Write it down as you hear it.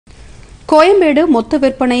கோயம்பேடு மொத்த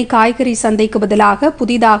விற்பனை காய்கறி சந்தைக்கு பதிலாக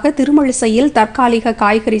புதிதாக திருமழிசையில் தற்காலிக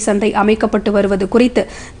காய்கறி சந்தை அமைக்கப்பட்டு வருவது குறித்து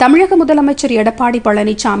தமிழக முதலமைச்சர் எடப்பாடி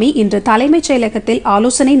பழனிசாமி இன்று தலைமைச் செயலகத்தில்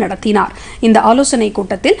ஆலோசனை நடத்தினார். இந்த ஆலோசனைக்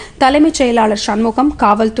கூட்டத்தில் தலைமைச் செயலாளர் சண்முகம்,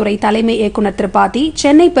 காவல்துறை தலைமை இயக்குநர் திரிபாதி,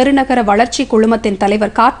 சென்னை பெருநகர வளர்ச்சி குழுமத்தின்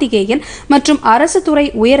தலைவர் கார்த்திகேயன் மற்றும் அரசு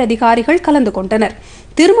துறை உயரதிகாரிகள் கலந்து கொண்டனர்.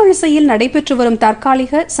 திருமழிசையில் நடைபெற்று வரும்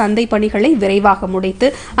தற்காலிக சந்தை பணிகளை விரைவாக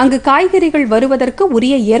முடித்து அங்கு காய்கறிகள் வருவதற்கு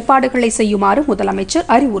உரிய ஏற்பாடுகளை செய்யுமாறு முதலமைச்சர்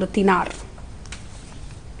அறிவுறுத்தினார்.